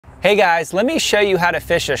Hey guys, let me show you how to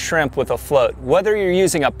fish a shrimp with a float. Whether you're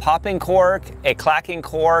using a popping cork, a clacking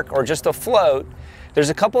cork, or just a float,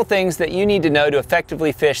 there's a couple things that you need to know to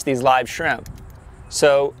effectively fish these live shrimp.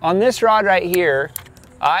 So on this rod right here,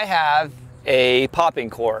 I have a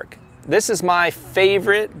popping cork. This is my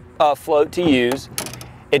favorite float to use.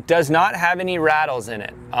 It does not have any rattles in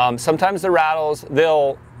it. Sometimes the rattles,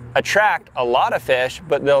 they'll attract a lot of fish,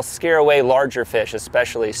 but they'll scare away larger fish,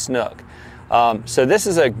 especially snook. So this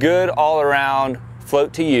is a good all-around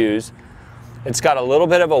float to use. It's got a little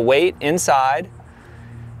bit of a weight inside,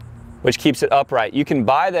 which keeps it upright. You can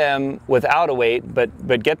buy them without a weight,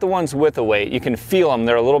 but get the ones with a weight. You can feel them,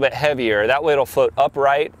 they're a little bit heavier. That way it'll float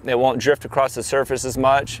upright, it won't drift across the surface as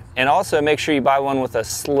much. And also make sure you buy one with a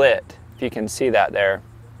slit, if you can see that there.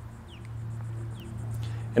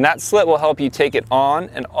 And that slit will help you take it on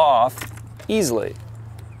and off easily.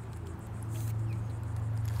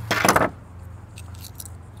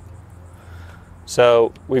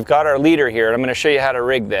 So we've got our leader here, and I'm going to show you how to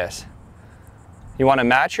rig this. You want to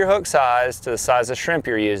match your hook size to the size of shrimp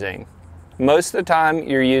you're using. Most of the time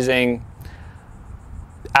you're using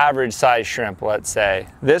average size shrimp, let's say.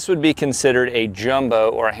 This would be considered a jumbo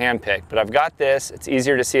or a hand pick, but I've got this. It's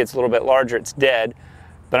easier to see, it's a little bit larger, it's dead,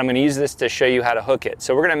 but I'm going to use this to show you how to hook it.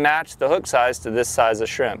 So we're going to match the hook size to this size of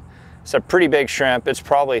shrimp. It's a pretty big shrimp, it's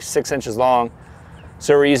probably 6 inches long,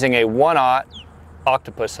 so we're using a 1/0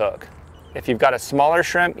 octopus hook. If you've got a smaller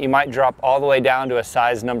shrimp, you might drop all the way down to a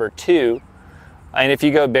size number 2. And if you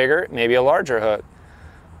go bigger, maybe a larger hook.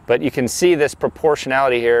 But you can see this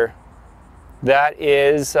proportionality here. That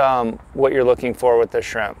is what you're looking for with the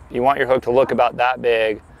shrimp. You want your hook to look about that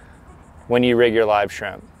big when you rig your live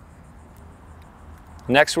shrimp.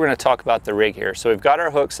 Next, we're going to talk about the rig here. So we've got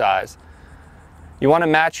our hook size. You want to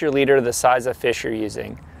match your leader to the size of fish you're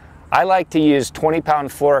using. I like to use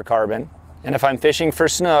 20-pound fluorocarbon. And if I'm fishing for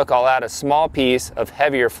snook, I'll add a small piece of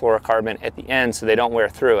heavier fluorocarbon at the end so they don't wear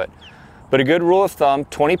through it. But a good rule of thumb,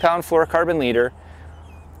 20-pound fluorocarbon leader,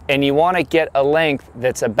 and you want to get a length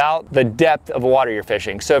that's about the depth of water you're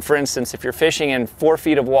fishing. So for instance, if you're fishing in 4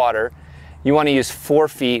 feet of water, you want to use 4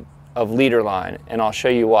 feet of leader line, and I'll show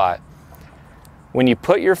you why. When you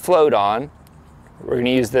put your float on, we're going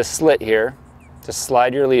to use this slit here to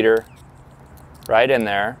slide your leader right in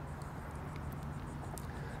there.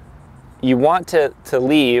 You want to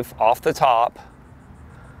leave off the top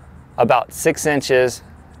about 6 inches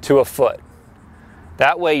to a foot.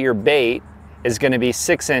 That way your bait is going to be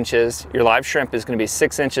 6 inches, your live shrimp is going to be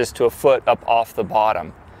 6 inches to a foot up off the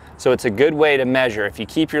bottom. So it's a good way to measure. If you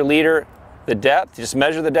keep your leader, the depth, just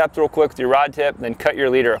measure the depth real quick with your rod tip, then cut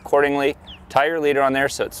your leader accordingly. Tie your leader on there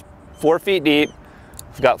so it's 4 feet deep.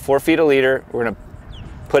 We've got 4 feet of leader. We're going to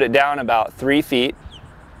put it down about 3 feet,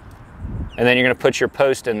 and then you're going to put your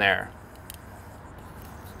post in there.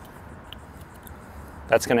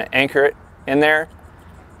 That's going to anchor it in there.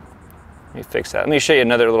 Let me fix that. Let me show you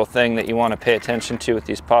another little thing that you want to pay attention to with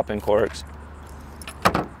these popping corks.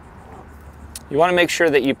 You want to make sure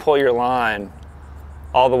that you pull your line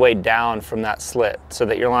all the way down from that slit so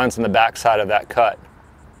that your line's on the back side of that cut.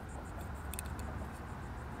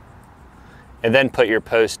 And then put your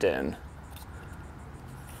post in.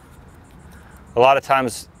 A lot of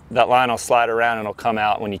times that line will slide around and it'll come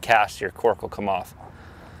out. When you cast, your cork will come off.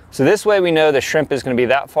 So this way we know the shrimp is going to be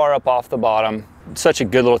that far up off the bottom. It's such a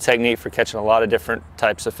good little technique for catching a lot of different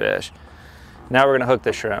types of fish. Now we're going to hook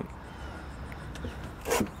the shrimp.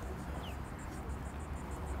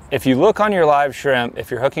 If you look on your live shrimp,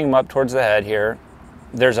 if you're hooking them up towards the head here,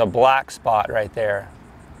 there's a black spot right there.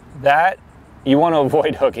 That, you want to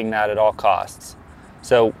avoid hooking that at all costs.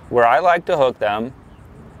 So where I like to hook them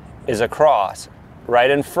is across, right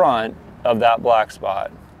in front of that black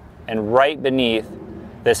spot and right beneath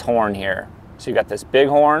this horn here. So you've got this big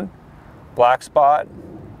horn, black spot.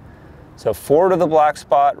 So forward of the black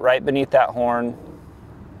spot, right beneath that horn,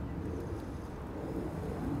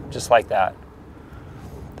 just like that.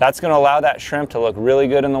 That's going to allow that shrimp to look really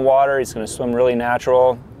good in the water. He's going to swim really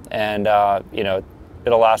natural, and you know,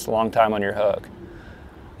 it'll last a long time on your hook.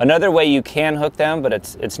 Another way you can hook them, but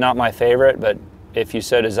it's not my favorite, but if you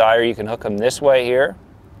so desire, you can hook them this way here.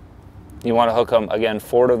 You want to hook them again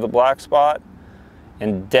forward of the black spot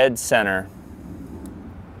and dead center.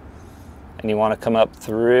 And you want to come up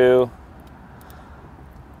through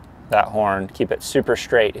that horn. Keep it super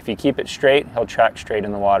straight. If you keep it straight, he'll track straight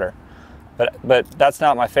in the water. But that's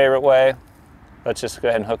not my favorite way. Let's just go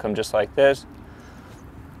ahead and hook them just like this.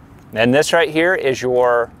 And this right here is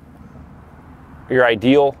your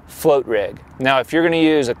ideal float rig. Now, if you're going to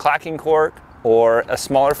use a clacking cork or a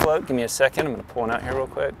smaller float, give me a second. I'm going to pull one out here real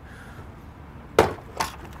quick.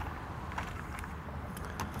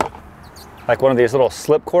 like one of these little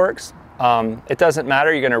slip corks, it doesn't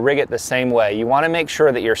matter, you're gonna rig it the same way. You wanna make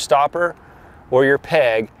sure that your stopper or your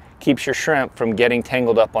peg keeps your shrimp from getting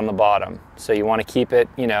tangled up on the bottom. So you wanna keep it,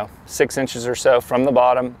 6 inches or so from the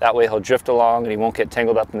bottom. That way he'll drift along and he won't get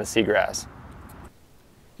tangled up in the seagrass.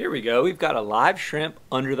 Here we go, we've got a live shrimp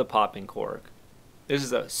under the popping cork. This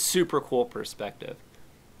is a super cool perspective.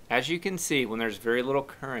 As you can see, when there's very little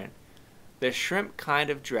current, the shrimp kind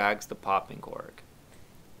of drags the popping cork.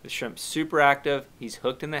 The shrimp's super active, he's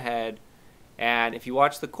hooked in the head, and if you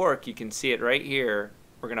watch the cork, you can see it right here.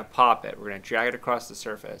 We're gonna pop it, we're gonna drag it across the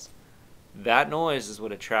surface. That noise is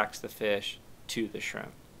what attracts the fish to the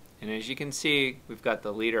shrimp. And as you can see, we've got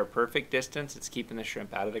the leader at perfect distance, it's keeping the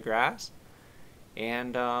shrimp out of the grass.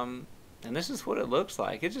 And this is what it looks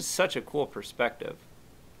like. It's just such a cool perspective.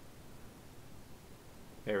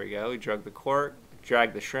 There we go, we drug the cork,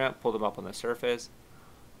 dragged the shrimp, pulled him up on the surface,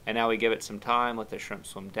 and now we give it some time, let the shrimp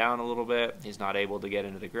swim down a little bit. He's not able to get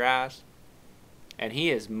into the grass, and he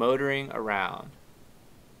is motoring around.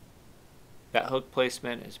 That hook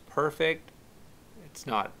placement is perfect.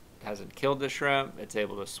 Hasn't killed the shrimp, it's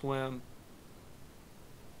able to swim.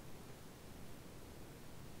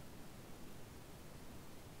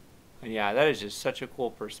 And yeah, that is just such a cool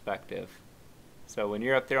perspective. So when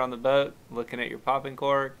you're up there on the boat looking at your popping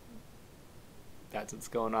cork, that's what's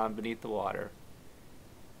going on beneath the water.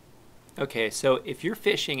 Okay, so if you're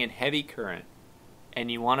fishing in heavy current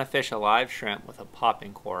and you want to fish a live shrimp with a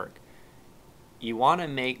popping cork, you want to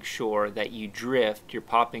make sure that you drift your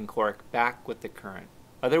popping cork back with the current.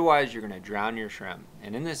 Otherwise, you're going to drown your shrimp.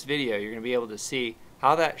 And in this video, you're going to be able to see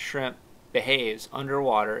how that shrimp behaves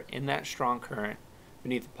underwater in that strong current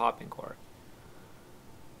beneath the popping cork.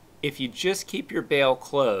 If you just keep your bail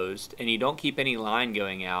closed and you don't keep any line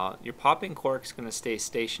going out, your popping cork is going to stay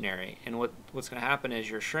stationary. And what's going to happen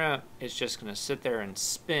is your shrimp is just going to sit there and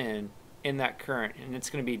spin in that current, and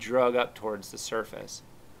it's going to be drug up towards the surface.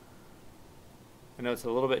 I know it's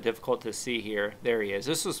a little bit difficult to see here. There he is.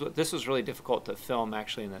 This was really difficult to film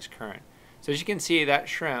actually in this current. So as you can see, that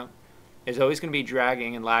shrimp is always going to be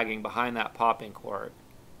dragging and lagging behind that popping cork.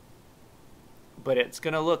 But it's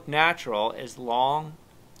going to look natural as long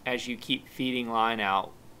as you keep feeding line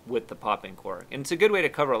out with the popping cork. And it's a good way to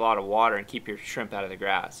cover a lot of water and keep your shrimp out of the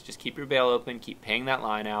grass. Just keep your bail open, keep paying that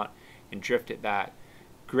line out, and drift it back.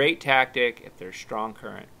 Great tactic if there's strong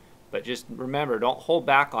current. But just remember, don't hold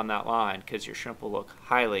back on that line because your shrimp will look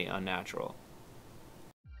highly unnatural.